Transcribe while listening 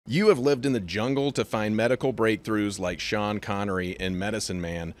You have lived in the jungle to find medical breakthroughs like Sean Connery in Medicine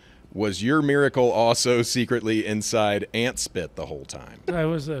Man. Was your miracle also secretly inside ant spit the whole time? I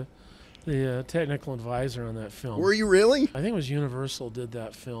was the technical advisor on that film. Were you really? I think it was Universal did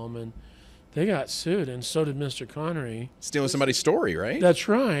that film, and they got sued, and so did Mr. Connery. Stealing somebody's story, right? That's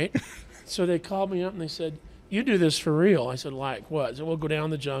right. So they called me up and they said, "You do this for real?" I said, "Like what?" So we'll go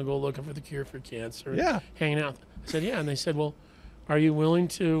down the jungle looking for the cure for cancer. Yeah. Hanging out. I said, "Yeah." And they said, "Well, are you willing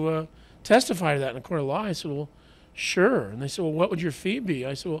to testify to that in a court of law?" I said, "Well, sure." And they said, "Well, what would your fee be?"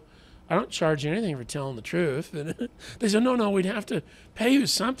 I said, "Well, I don't charge you anything for telling the truth." And they said, no, we'd have to pay you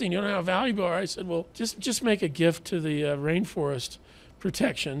something. You don't know how valuable you are. I said, well, just make a gift to the rainforest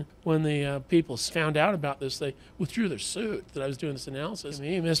protection. When the people found out about this, they withdrew their suit that I was doing this analysis.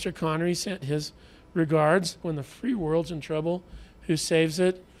 Me, Mr. Connery sent his regards. When the free world's in trouble, who saves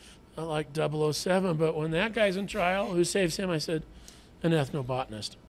it? Not like 007, but when that guy's in trial, who saves him? I said, an ethnobotanist.